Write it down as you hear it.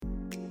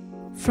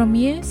From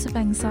years of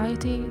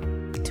anxiety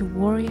to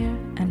warrior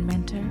and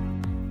mentor,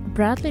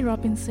 Bradley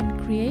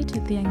Robinson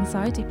created the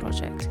Anxiety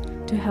Project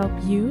to help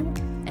you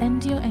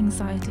end your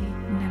anxiety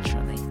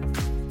naturally.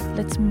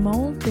 Let's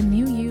mold the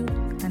new you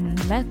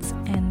and let's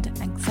end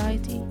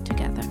anxiety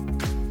together.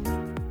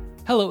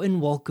 Hello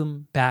and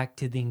welcome back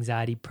to the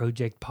Anxiety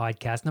Project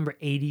podcast number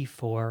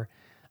 84.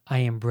 I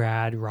am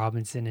Brad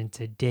Robinson and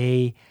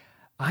today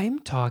I am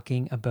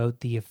talking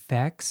about the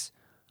effects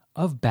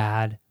of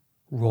bad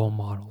role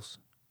models.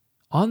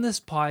 On this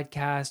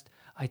podcast,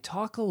 I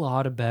talk a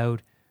lot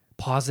about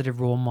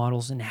positive role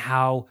models and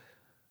how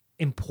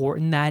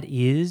important that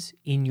is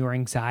in your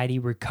anxiety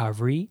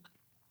recovery.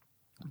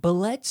 But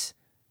let's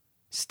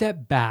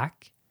step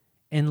back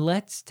and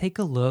let's take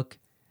a look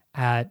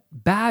at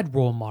bad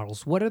role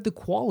models. What are the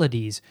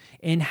qualities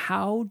and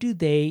how do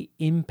they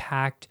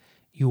impact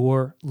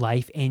your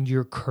life and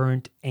your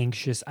current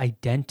anxious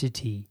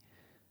identity?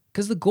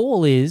 Because the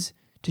goal is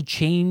to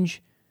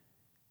change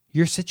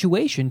your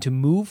situation, to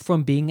move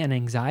from being an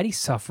anxiety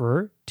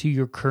sufferer to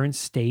your current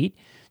state,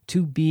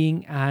 to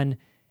being an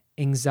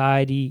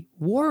anxiety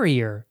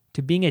warrior,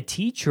 to being a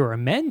teacher, a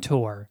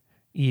mentor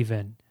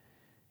even.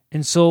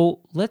 And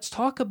so let's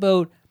talk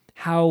about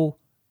how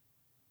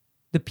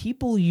the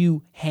people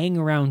you hang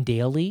around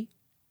daily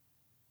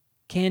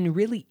can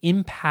really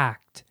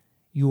impact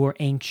your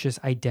anxious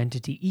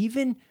identity.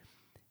 Even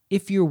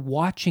if you're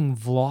watching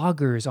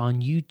vloggers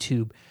on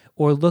YouTube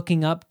or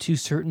looking up to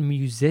certain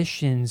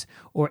musicians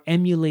or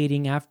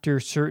emulating after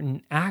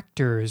certain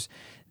actors,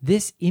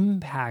 this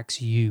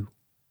impacts you,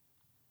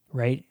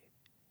 right?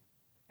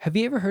 Have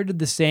you ever heard of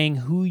the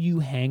saying,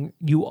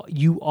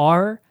 you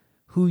are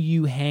who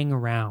you hang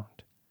around?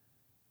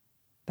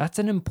 That's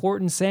an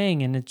important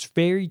saying, and it's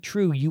very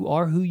true. You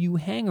are who you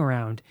hang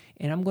around,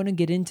 and I'm going to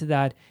get into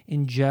that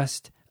in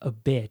just a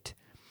bit.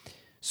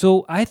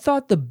 So I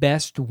thought the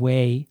best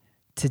way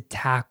to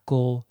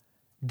tackle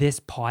this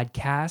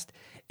podcast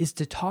is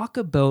to talk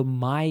about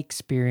my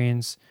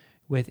experience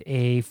with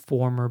a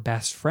former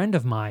best friend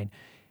of mine.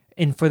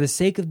 And for the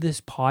sake of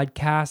this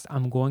podcast,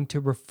 I'm going to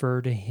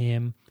refer to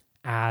him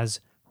as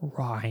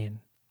Ryan.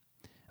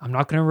 I'm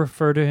not going to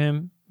refer to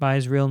him by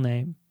his real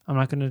name. I'm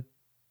not going to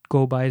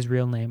go by his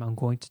real name. I'm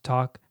going to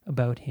talk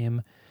about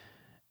him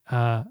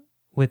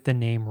with the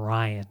name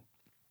Ryan.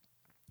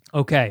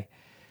 Okay,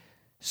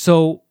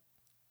 so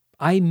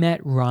I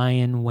met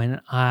Ryan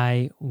when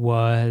I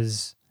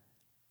was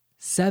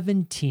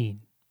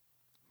 17.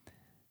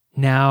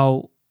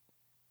 Now,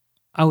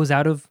 I was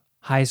out of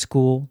high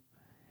school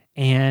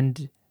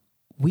and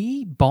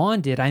we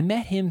bonded. I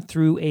met him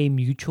through a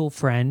mutual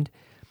friend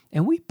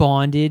and we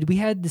bonded. We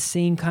had the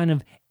same kind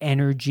of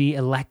energy,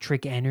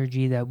 electric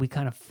energy that we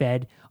kind of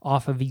fed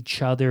off of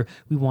each other.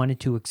 We wanted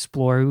to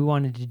explore. We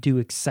wanted to do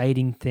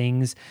exciting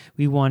things.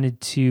 We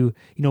wanted to,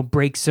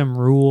 break some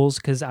rules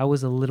because I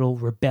was a little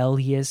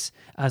rebellious,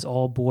 as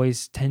all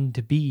boys tend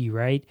to be,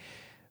 right?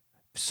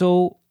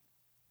 So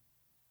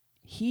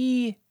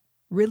he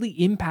really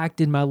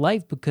impacted my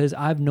life because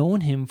I've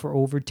known him for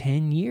over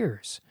 10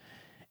 years.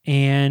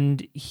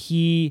 And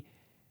he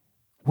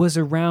was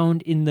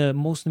around in the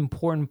most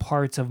important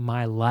parts of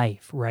my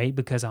life, right?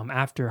 Because I'm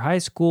after high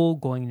school,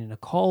 going into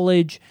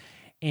college,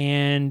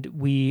 and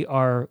we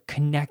are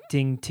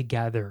connecting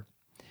together.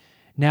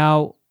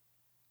 Now,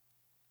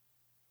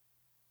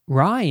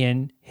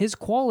 Ryan, his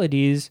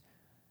qualities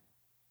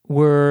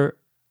were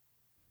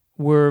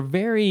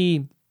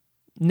very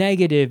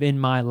negative in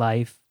my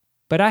life,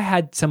 but I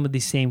had some of the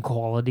same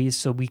qualities,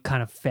 so we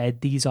kind of fed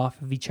these off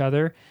of each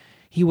other.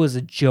 He was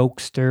a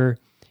jokester.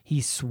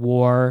 He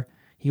swore.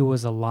 He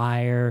was a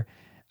liar.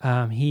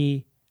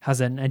 He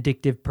has an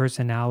addictive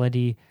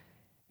personality.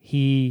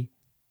 He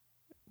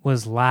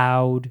was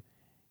loud.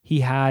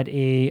 He had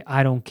a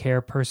I don't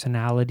care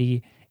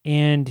personality,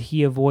 and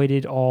he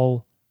avoided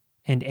all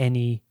and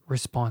any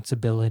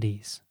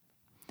responsibilities.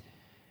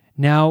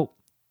 Now,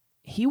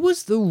 he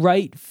was the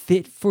right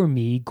fit for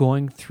me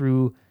going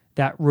through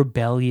that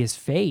rebellious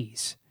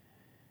phase.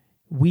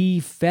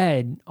 We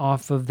fed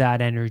off of that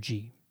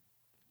energy.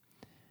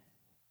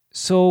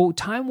 So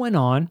time went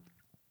on.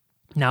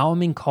 Now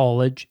I'm in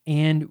college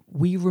and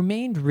we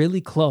remained really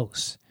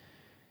close.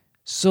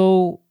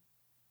 So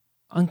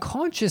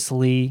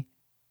unconsciously,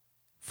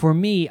 for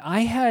me,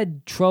 I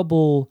had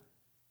trouble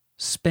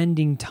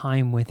spending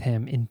time with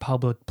him in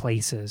public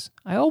places.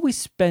 I always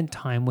spent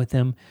time with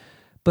him,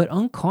 but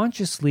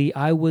unconsciously,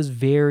 I was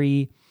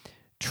very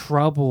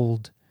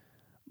troubled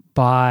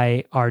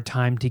by our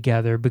time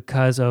together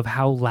because of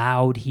how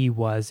loud he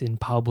was in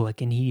public,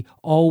 and he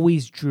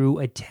always drew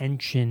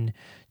attention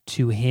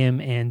to him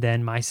and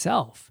then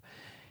myself.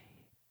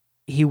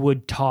 He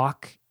would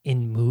talk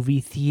in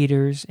movie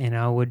theaters and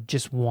I would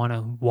just want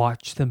to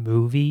watch the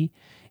movie,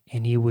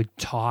 and he would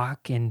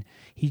talk and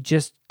he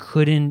just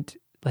couldn't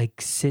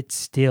sit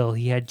still.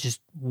 He had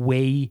just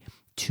way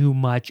too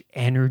much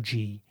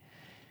energy,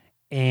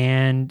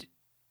 and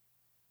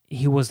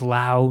he was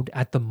loud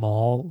at the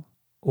mall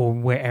or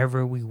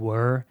wherever we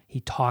were. He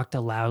talked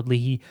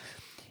loudly.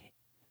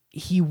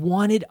 he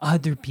wanted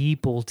other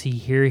people to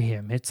hear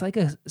him. It's like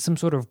some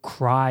sort of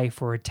cry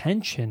for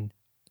attention,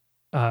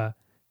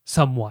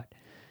 somewhat.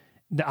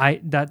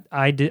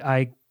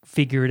 I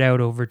figured out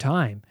over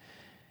time.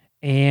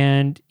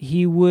 And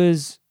he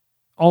was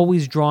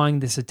always drawing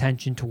this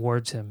attention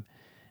towards him.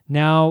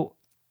 Now,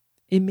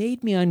 it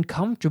made me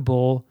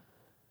uncomfortable,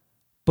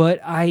 but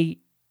I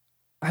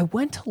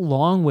went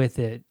along with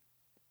it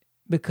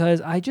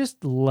because I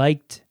just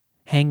liked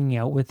hanging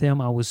out with him.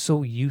 I was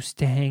so used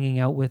to hanging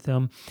out with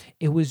him.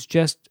 It was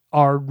just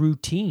our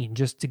routine,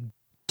 just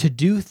to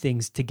do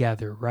things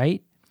together,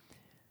 right?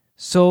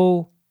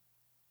 So,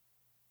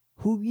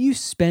 who you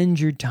spend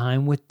your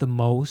time with the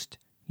most,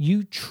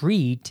 you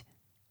treat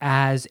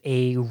as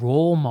a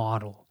role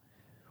model.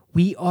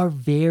 We are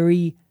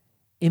very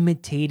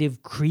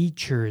imitative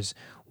creatures.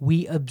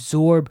 We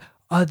absorb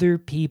other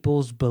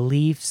people's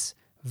beliefs,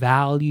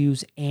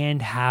 values,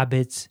 and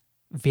habits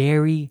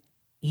very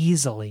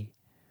easily.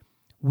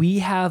 We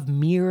have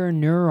mirror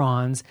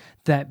neurons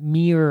that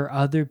mirror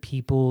other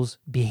people's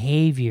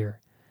behavior.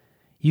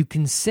 You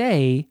can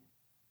say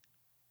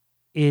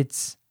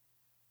it's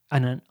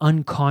an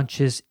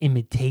unconscious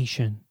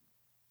imitation.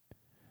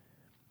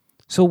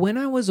 So when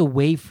I was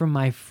away from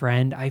my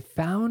friend, I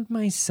found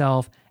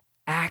myself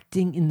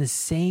acting in the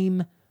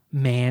same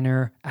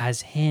manner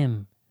as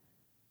him.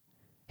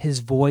 His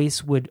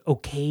voice would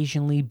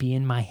occasionally be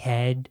in my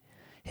head.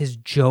 His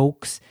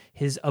jokes,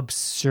 his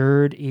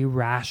absurd,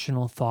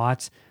 irrational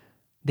thoughts,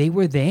 they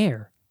were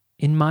there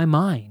in my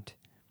mind.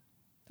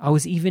 I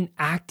was even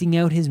acting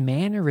out his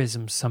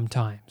mannerisms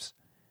sometimes.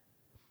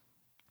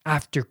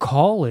 After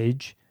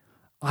college,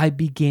 I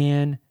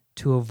began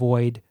to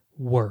avoid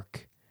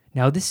work.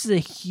 Now, this is a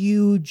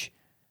huge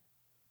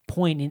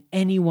point in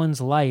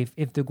anyone's life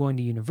if they're going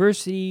to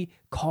university,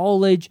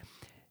 college.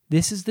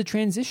 This is the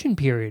transition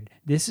period.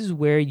 This is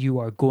where you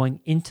are going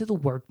into the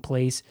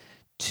workplace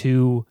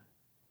to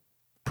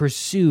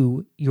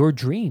pursue your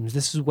dreams.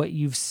 This is what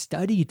you've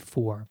studied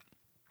for.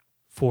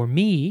 For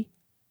me,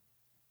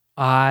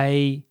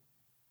 I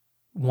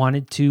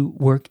wanted to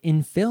work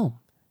in film.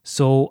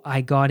 So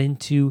I got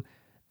into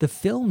the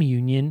film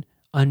union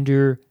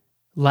under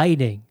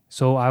lighting.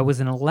 So I was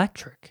an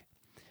electric.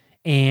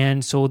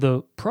 And so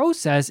the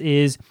process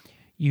is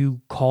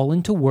you call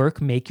into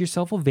work, make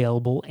yourself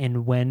available,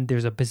 and when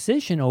there's a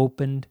position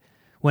opened,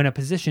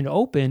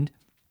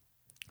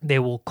 they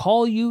will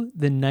call you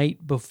the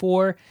night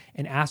before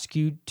and ask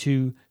you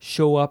to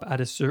show up at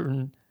a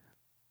certain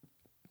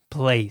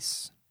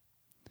place.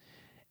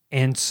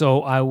 And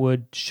so I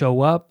would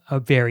show up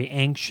very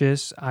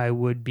anxious. I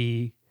would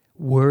be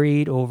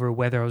worried over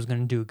whether I was going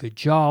to do a good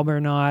job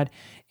or not.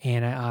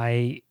 And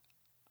I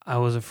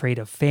was afraid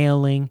of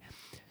failing.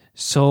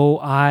 So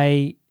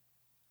I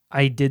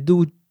did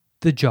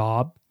the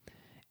job,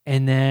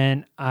 and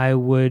then I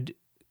would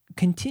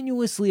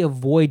continuously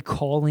avoid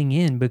calling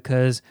in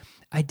because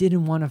I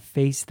didn't want to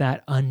face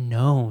that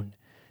unknown.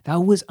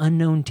 That was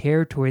unknown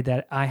territory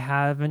that I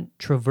haven't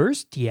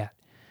traversed yet,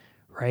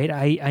 right?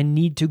 I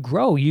need to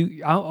grow.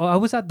 I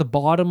was at the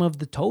bottom of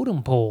the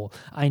totem pole.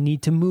 I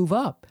need to move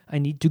up. I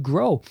need to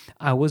grow.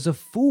 I was a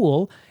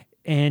fool,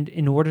 and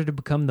in order to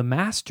become the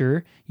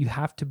master, you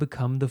have to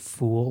become the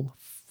fool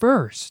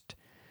first.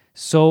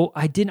 So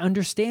I didn't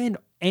understand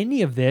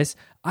any of this.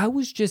 I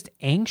was just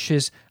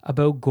anxious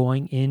about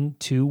going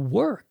into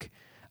work.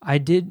 I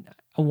did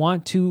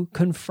want to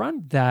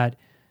confront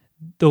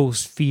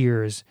those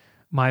fears,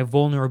 my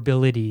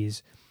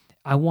vulnerabilities.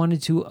 I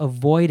wanted to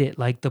avoid it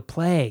like the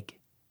plague.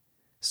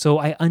 So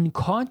I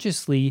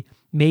unconsciously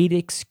made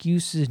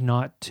excuses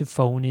not to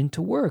phone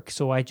into work.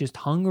 So I just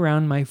hung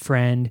around my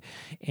friend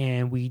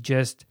and we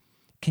just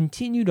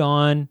continued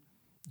on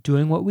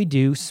doing what we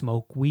do,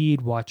 smoke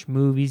weed, watch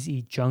movies,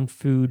 eat junk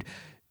food,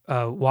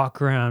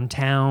 walk around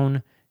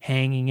town,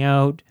 hanging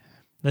out,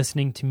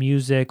 listening to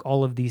music,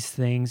 all of these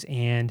things.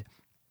 And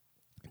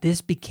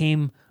this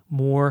became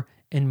more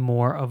and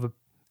more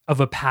of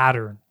a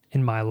pattern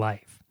in my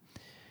life.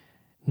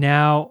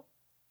 Now,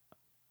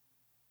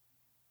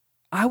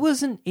 I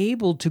wasn't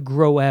able to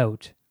grow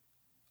out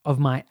of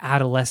my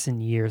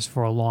adolescent years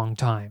for a long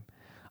time.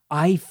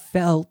 I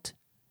felt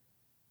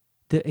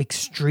the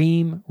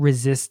extreme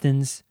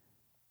resistance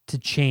to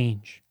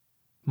change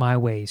my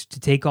ways, to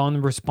take on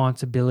the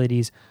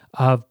responsibilities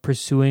of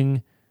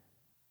pursuing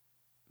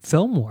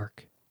film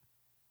work.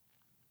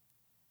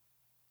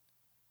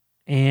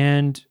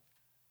 And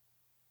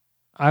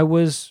I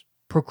was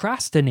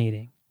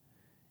procrastinating,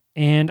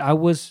 and I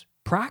was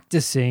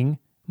practicing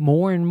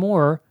more and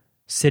more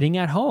sitting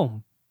at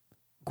home,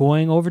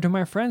 going over to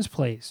my friend's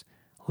place,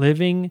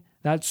 living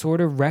that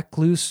sort of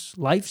recluse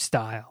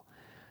lifestyle.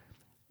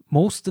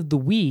 Most of the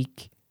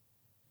week,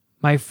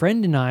 my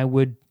friend and I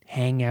would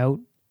hang out,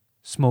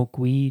 smoke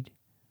weed,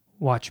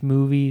 watch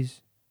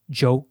movies,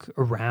 joke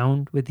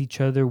around with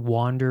each other,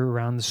 wander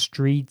around the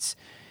streets,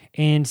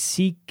 and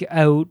seek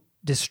out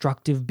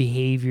destructive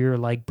behavior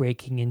like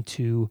breaking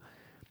into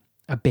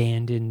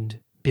abandoned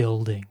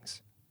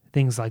buildings,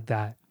 things like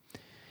that.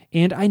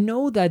 And I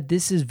know that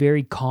this is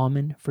very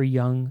common for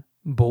young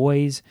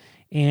boys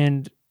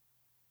And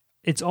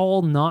it's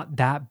all not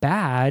that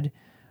bad.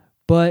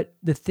 But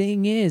the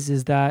thing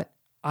is that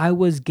I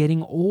was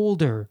getting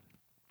older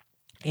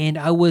and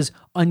I was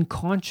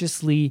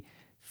unconsciously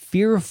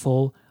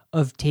fearful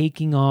of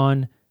taking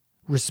on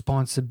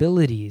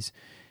responsibilities.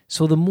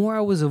 So the more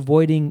I was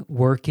avoiding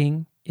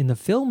working in the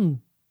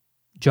film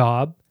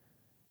job,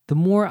 the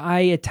more I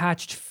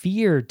attached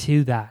fear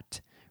to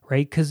that,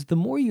 right? Because the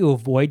more you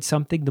avoid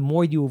something, the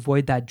more you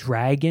avoid that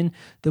dragon,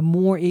 the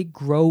more it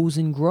grows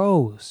and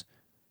grows,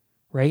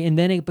 right? And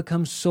then it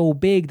becomes so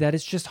big that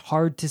it's just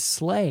hard to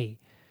slay,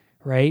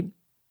 right?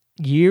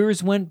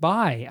 Years went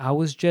by. I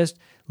was just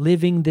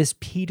living this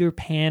Peter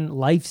Pan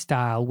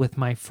lifestyle with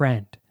my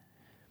friend.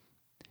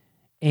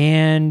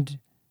 And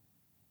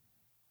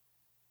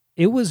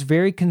it was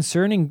very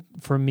concerning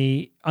for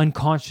me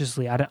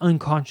unconsciously, at an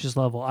unconscious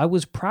level. I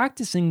was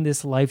practicing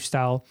this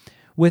lifestyle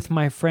with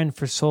my friend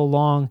for so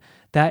long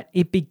that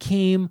it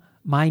became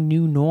my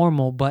new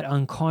normal, but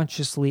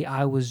unconsciously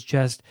I was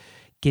just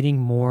getting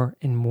more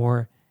and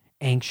more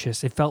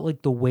anxious. It felt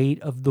like the weight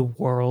of the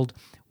world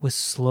was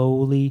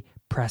slowly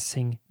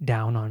pressing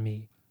down on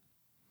me.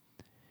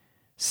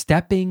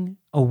 Stepping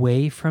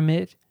away from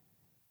it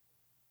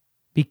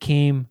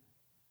became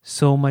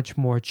so much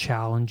more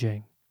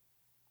challenging.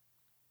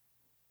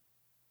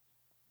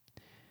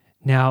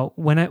 Now,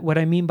 what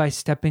I mean by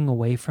stepping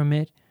away from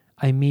it,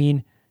 I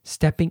mean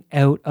stepping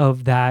out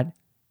of that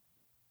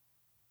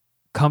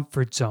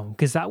comfort zone,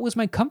 because that was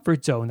my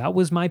comfort zone. That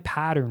was my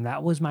pattern.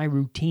 That was my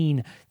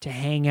routine to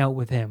hang out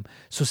with him.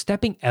 So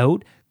stepping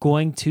out,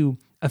 going to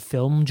a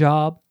film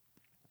job,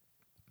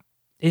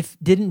 it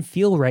didn't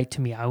feel right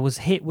to me. I was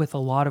hit with a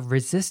lot of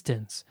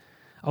resistance.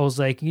 I was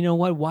like, you know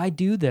what? Why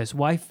do this?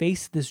 Why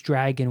face this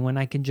dragon when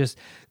I can just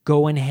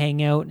go and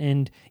hang out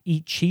and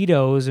eat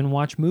Cheetos and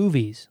watch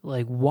movies?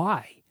 Like,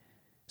 why?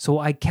 So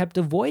I kept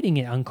avoiding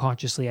it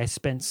unconsciously. I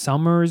spent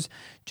summers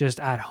just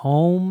at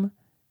home,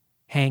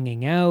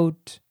 hanging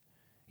out.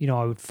 You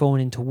know, I would phone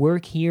into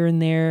work here and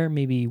there,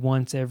 maybe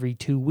once every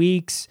 2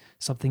 weeks,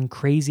 something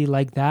crazy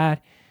like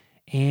that.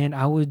 And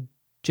I would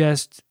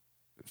just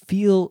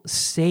feel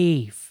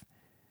safe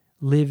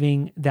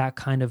living that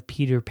kind of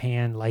Peter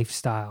Pan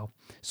lifestyle.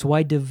 So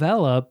I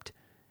developed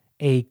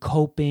a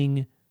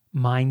coping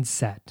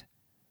mindset.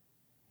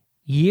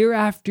 Year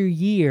after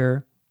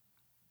year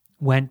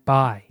went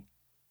by,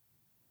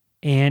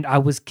 and I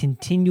was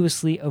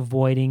continuously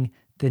avoiding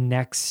the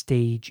next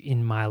stage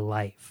in my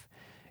life.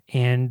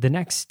 And the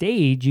next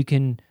stage, you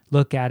can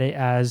look at it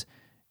as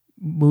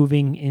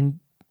moving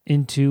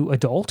into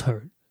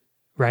adulthood,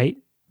 right?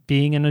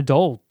 Being an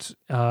adult,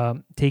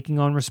 taking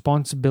on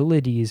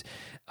responsibilities,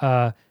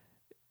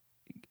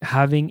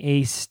 having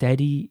a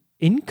steady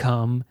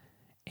income,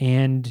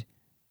 and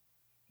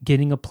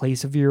getting a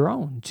place of your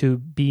own to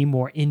be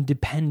more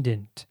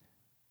independent.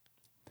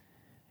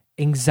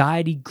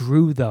 Anxiety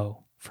grew,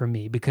 though, for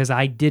me because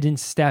I didn't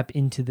step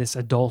into this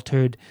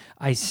adulthood.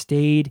 I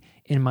stayed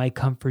in my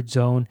comfort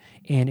zone,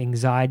 and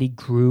anxiety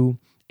grew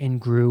and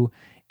grew.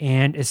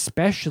 And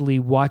especially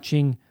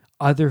watching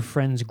other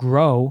friends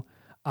grow,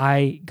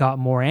 I got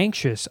more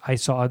anxious. I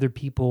saw other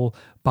people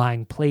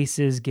buying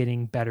places,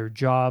 getting better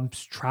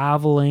jobs,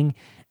 traveling,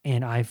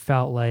 and I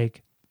felt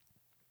like,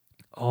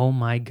 oh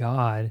my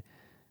God,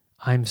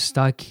 I'm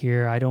stuck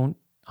here.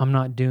 I'm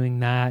not doing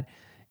that,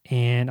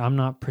 and I'm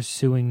not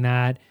pursuing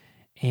that.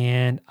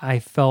 And I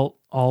felt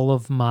all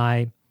of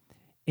my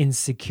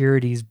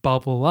insecurities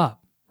bubble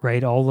up,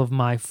 right? All of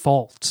my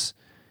faults.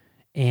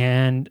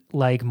 And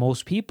like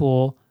most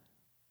people,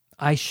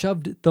 I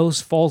shoved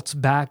those faults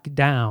back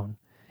down.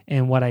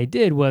 And what I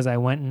did was I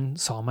went and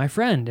saw my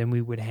friend, and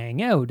we would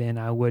hang out, and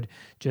I would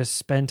just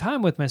spend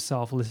time with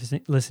myself,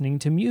 listening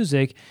to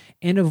music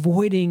and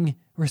avoiding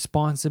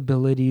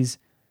responsibilities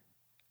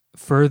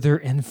further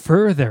and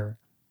further.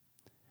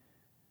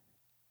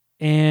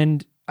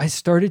 And I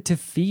started to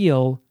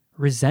feel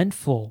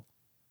resentful,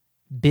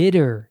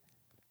 bitter,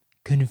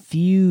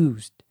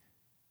 confused,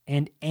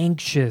 and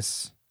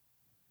anxious.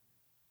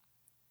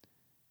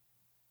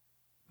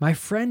 My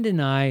friend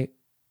and I,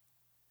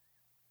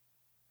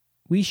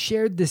 we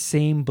shared the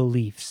same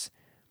beliefs.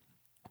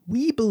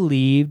 We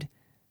believed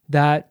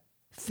that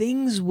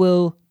things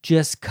will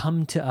just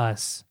come to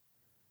us.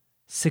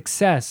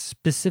 Success,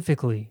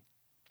 specifically.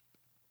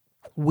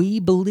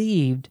 We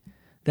believed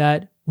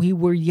that we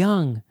were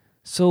young,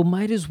 so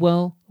might as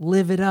well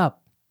live it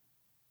up.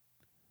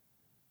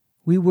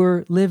 We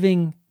were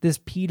living this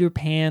Peter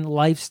Pan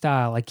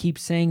lifestyle. I keep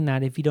saying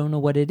that. If you don't know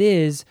what it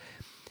is,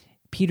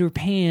 Peter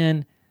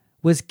Pan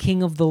was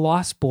king of the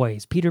Lost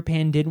Boys. Peter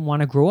Pan didn't want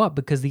to grow up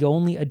because the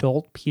only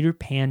adult Peter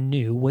Pan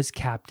knew was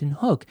Captain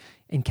Hook.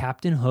 And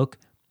Captain Hook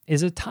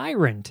is a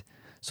tyrant.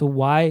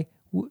 So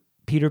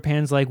Peter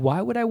Pan's like,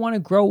 why would I want to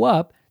grow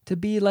up to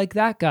be like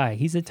that guy?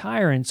 He's a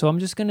tyrant. So I'm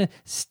just going to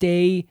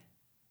stay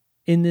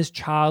in this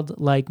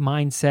childlike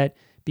mindset,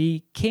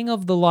 be king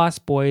of the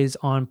Lost Boys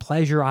on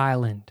Pleasure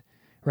Island,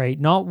 right?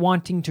 Not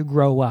wanting to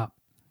grow up.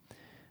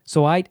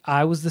 So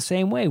I was the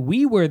same way.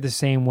 We were the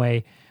same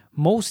way.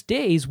 most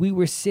days we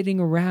were sitting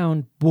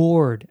around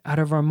bored out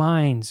of our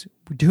minds,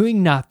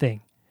 doing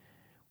nothing.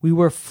 We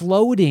were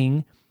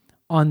floating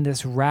on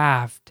this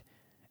raft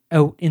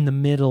out in the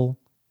middle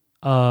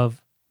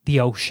of the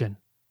ocean.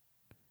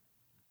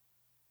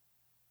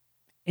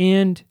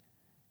 And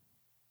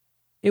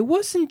it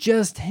wasn't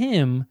just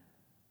him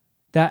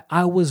that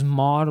I was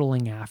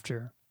modeling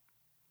after.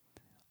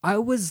 I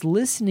was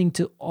listening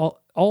to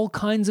all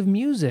kinds of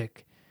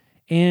music.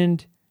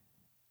 And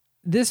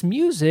this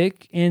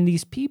music and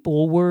these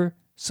people were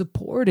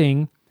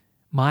supporting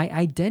my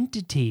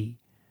identity.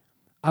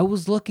 I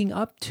was looking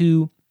up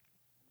to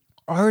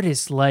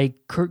artists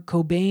like Kurt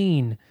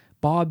Cobain,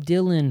 Bob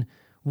Dylan,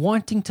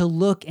 wanting to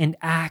look and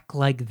act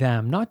like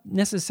them. Not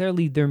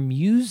necessarily their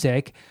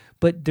music,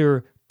 but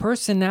their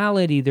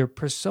personality, their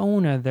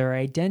persona, their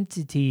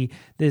identity,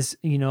 this,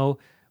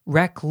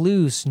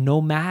 recluse,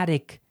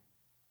 nomadic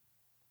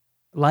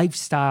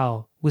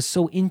lifestyle was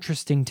so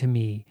interesting to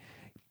me.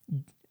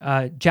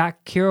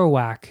 Jack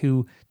Kerouac,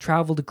 who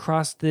traveled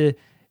across the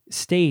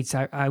states,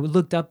 I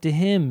looked up to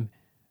him,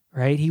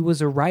 right? He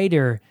was a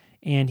writer,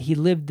 and he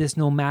lived this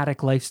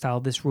nomadic lifestyle,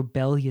 this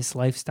rebellious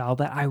lifestyle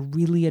that I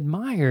really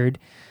admired.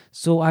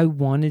 So I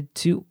wanted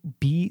to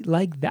be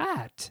like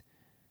that.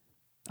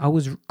 I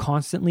was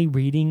constantly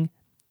reading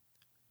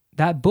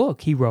that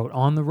book he wrote,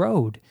 On the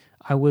Road.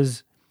 I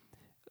was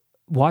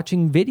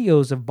watching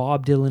videos of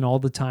Bob Dylan all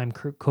the time,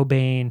 Kurt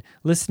Cobain,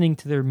 listening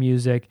to their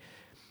music.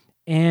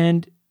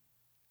 And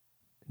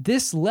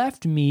this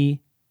left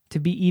me to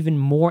be even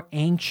more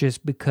anxious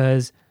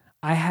because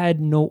I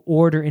had no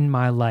order in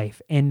my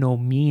life and no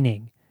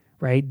meaning,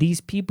 right? These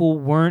people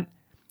weren't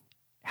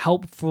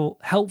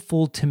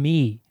helpful to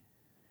me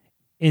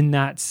in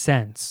that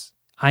sense.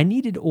 I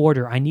needed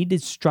order, I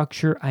needed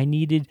structure, I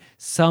needed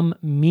some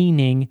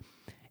meaning,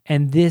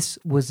 and this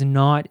was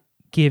not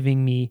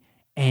giving me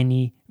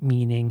any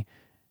meaning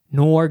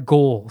nor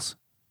goals.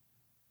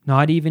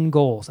 Not even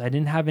goals. I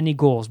didn't have any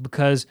goals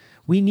because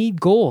we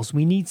need goals.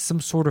 We need some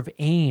sort of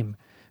aim.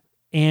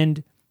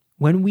 And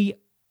when we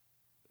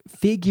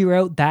figure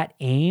out that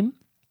aim,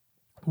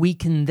 we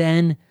can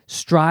then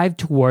strive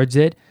towards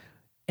it,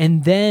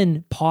 and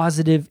then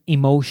positive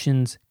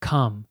emotions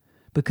come.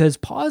 Because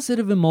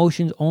positive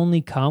emotions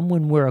only come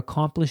when we're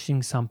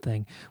accomplishing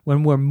something,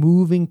 when we're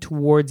moving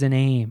towards an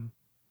aim.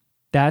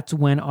 That's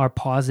when our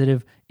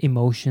positive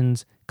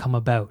emotions come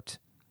about.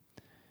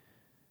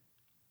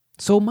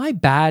 So my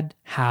bad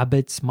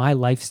habits, my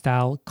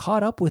lifestyle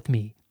caught up with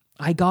me.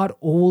 I got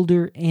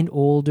older and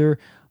older,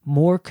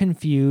 more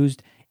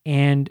confused,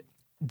 and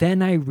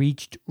then I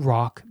reached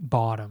rock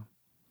bottom.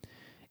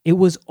 It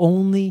was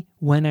only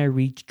when I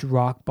reached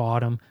rock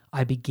bottom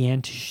I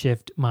began to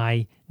shift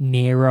my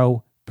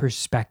narrow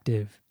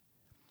perspective.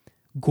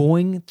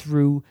 Going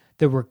through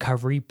the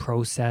recovery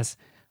process,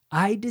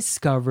 I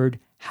discovered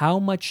how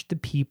much the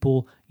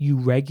people you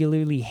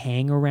regularly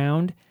hang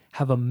around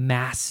have a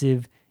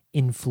massive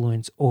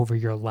influence over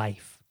your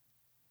life.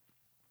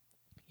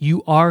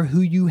 You are who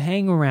you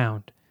hang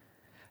around.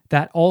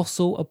 That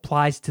also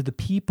applies to the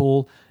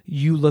people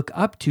you look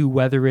up to,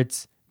 whether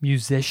it's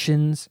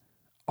musicians,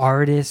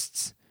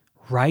 artists,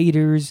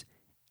 writers,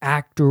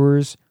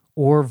 actors,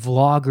 or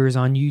vloggers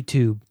on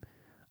YouTube.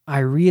 I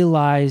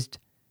realized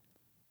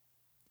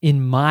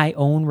in my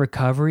own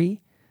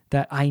recovery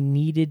that I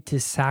needed to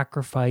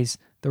sacrifice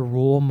the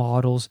role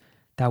models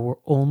that were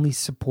only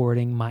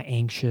supporting my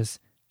anxious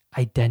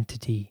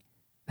identity.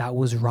 That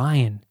was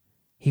Ryan.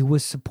 He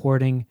was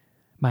supporting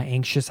my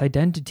anxious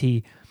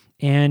identity.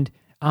 And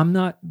I'm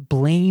not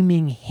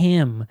blaming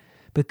him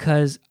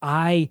because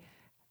I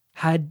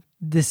had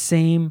the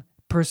same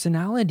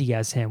personality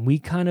as him.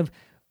 We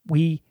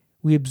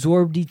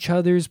absorbed each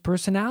other's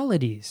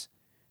personalities,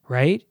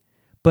 right?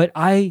 But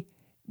I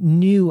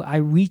knew I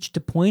reached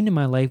a point in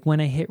my life when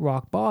I hit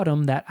rock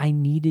bottom that I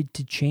needed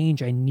to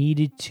change. I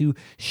needed to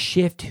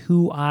shift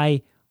who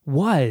I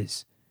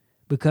was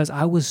because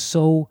I was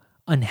so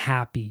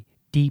unhappy,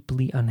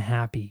 deeply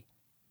unhappy.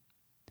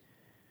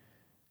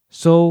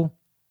 So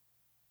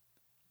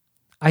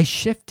I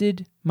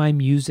shifted my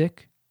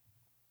music.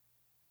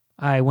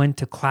 I went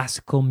to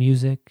classical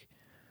music.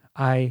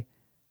 I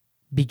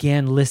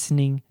began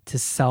listening to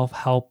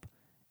self-help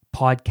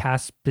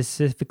podcasts,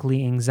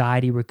 specifically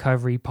anxiety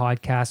recovery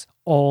podcasts,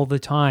 all the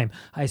time.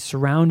 I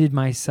surrounded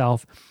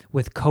myself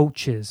with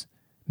coaches,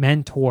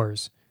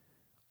 mentors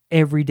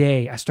every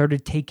day. I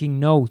started taking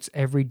notes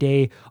every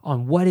day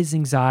on what is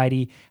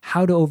anxiety,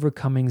 how to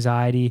overcome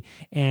anxiety,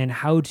 and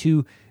how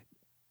to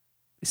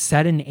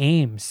set an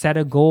aim, set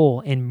a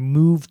goal, and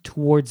move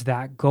towards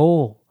that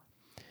goal.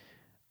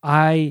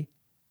 I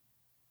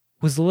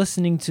was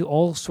listening to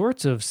all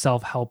sorts of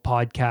self-help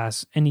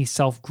podcasts, any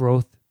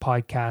self-growth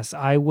podcasts.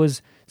 I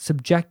was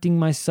subjecting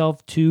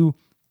myself to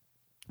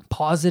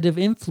positive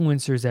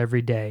influencers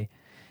every day.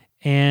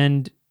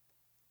 And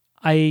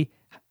I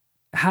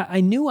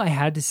knew I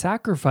had to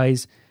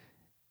sacrifice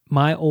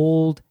my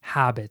old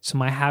habits,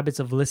 my habits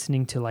of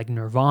listening to like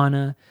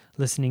Nirvana,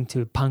 listening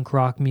to punk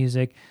rock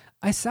music.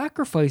 I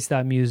sacrificed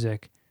that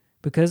music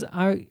because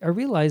I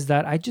realized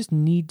that I just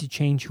need to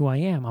change who I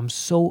am.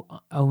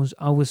 I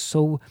was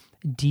so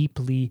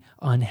deeply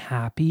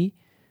unhappy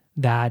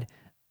that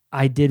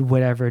I did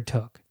whatever it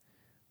took.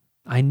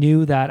 I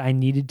knew that I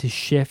needed to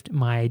shift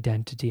my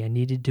identity. I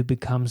needed to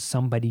become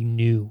somebody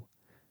new.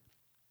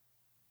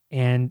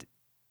 And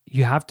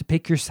you have to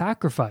pick your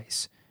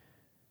sacrifice.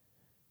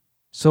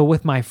 So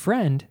with my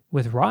friend,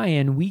 with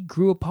Ryan, we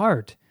grew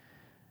apart.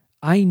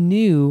 I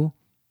knew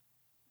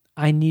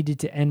I needed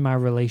to end my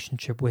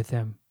relationship with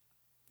him.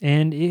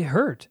 And it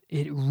hurt.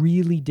 It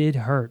really did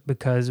hurt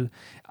because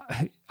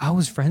I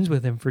was friends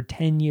with him for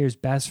 10 years,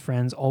 best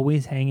friends,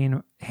 always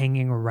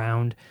hanging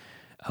around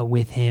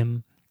with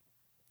him.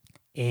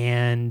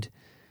 And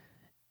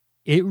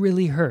it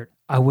really hurt.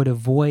 I would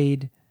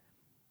avoid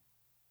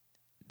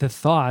the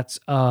thoughts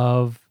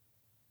of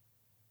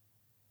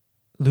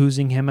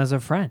losing him as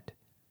a friend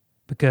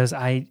because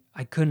I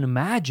couldn't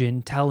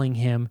imagine telling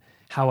him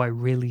how I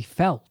really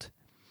felt.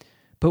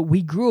 But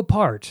we grew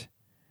apart.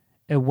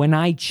 And when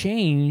I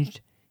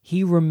changed,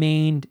 he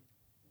remained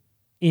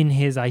in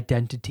his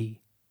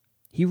identity.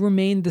 He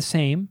remained the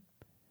same,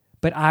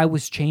 but I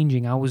was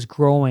changing. I was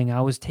growing.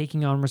 I was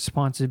taking on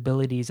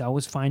responsibilities. I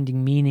was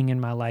finding meaning in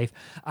my life.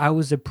 I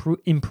was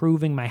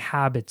improving my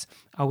habits.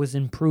 I was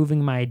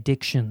improving my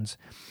addictions.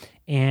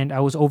 And I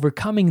was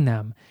overcoming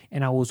them.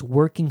 And I was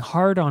working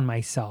hard on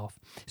myself.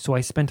 So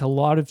I spent a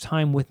lot of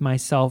time with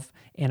myself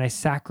and I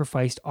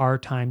sacrificed our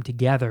time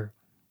together.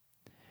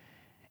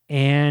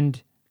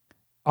 And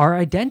our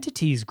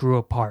identities grew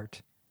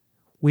apart.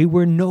 We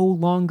were no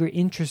longer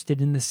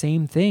interested in the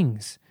same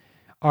things.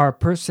 Our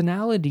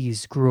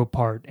personalities grew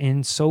apart,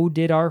 and so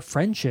did our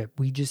friendship.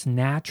 We just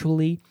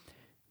naturally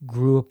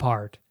grew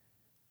apart.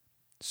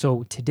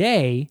 So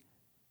today,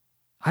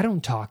 I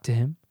don't talk to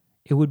him.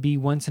 It would be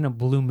once in a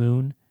blue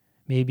moon,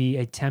 maybe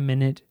a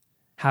 10-minute,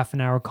 half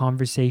an hour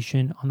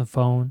conversation on the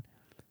phone.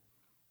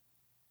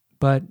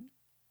 But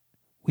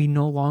we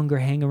no longer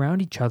hang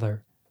around each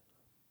other.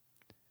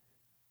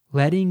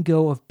 Letting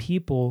go of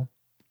people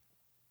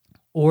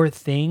or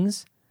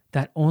things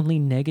that only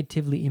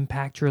negatively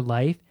impact your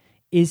life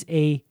is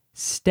a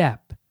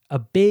step, a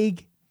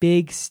big,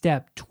 big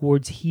step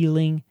towards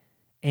healing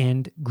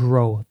and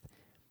growth.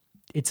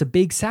 It's a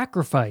big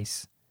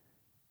sacrifice.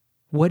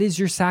 What is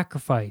your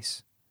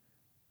sacrifice?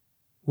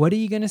 What are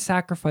you going to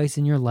sacrifice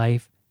in your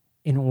life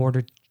in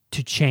order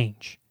to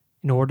change,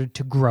 in order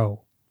to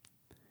grow?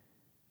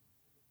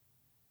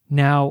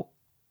 Now,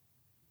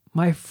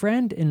 my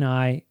friend and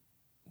I,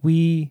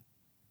 we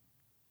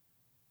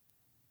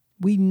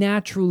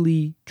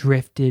naturally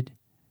drifted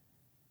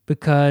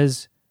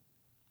because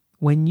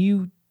when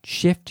you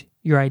shift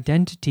your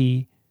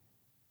identity,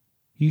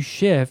 you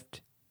shift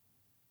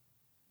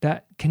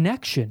that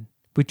connection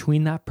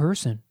between that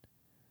person.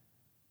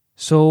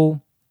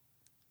 So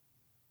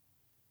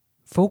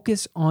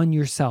focus on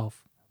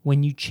yourself.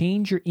 When you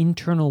change your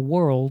internal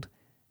world,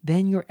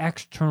 then your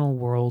external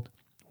world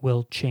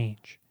will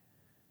change.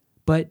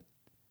 But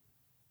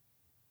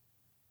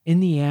in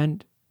the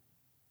end,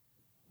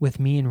 with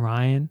me and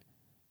Ryan,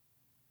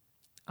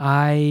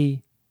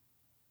 I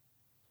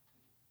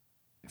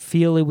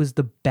feel it was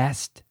the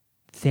best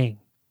thing.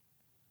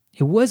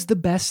 It was the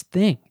best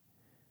thing.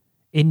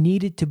 It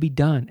needed to be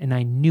done, and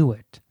I knew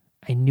it.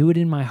 I knew it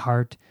in my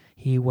heart.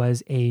 He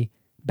was a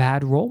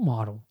bad role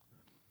model.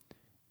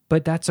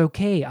 But that's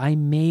okay. I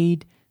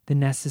made the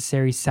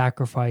necessary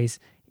sacrifice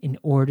in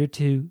order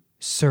to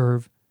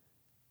serve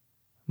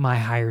my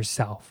higher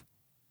self.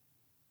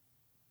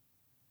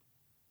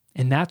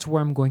 And that's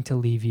where I'm going to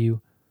leave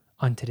you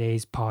on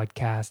today's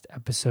podcast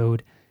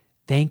episode.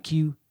 Thank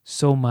you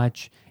so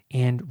much.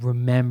 And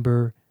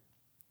remember,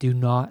 do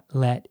not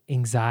let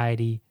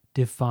anxiety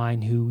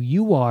define who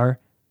you are.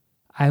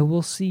 I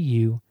will see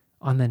you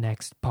on the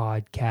next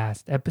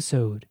podcast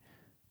episode.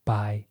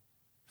 Bye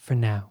for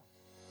now.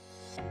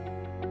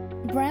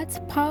 Brad's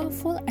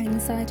powerful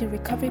anxiety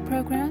recovery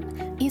program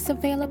is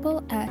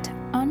available at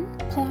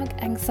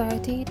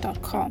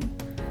unpluganxiety.com.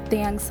 The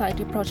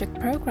Anxiety Project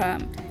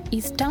program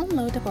is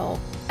downloadable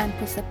and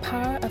puts the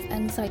power of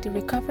anxiety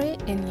recovery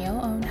in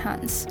your own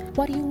hands.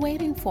 What are you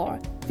waiting for?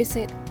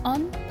 Visit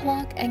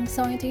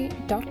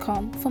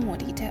unpluganxiety.com for more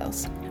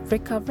details.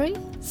 Recovery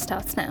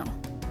starts now.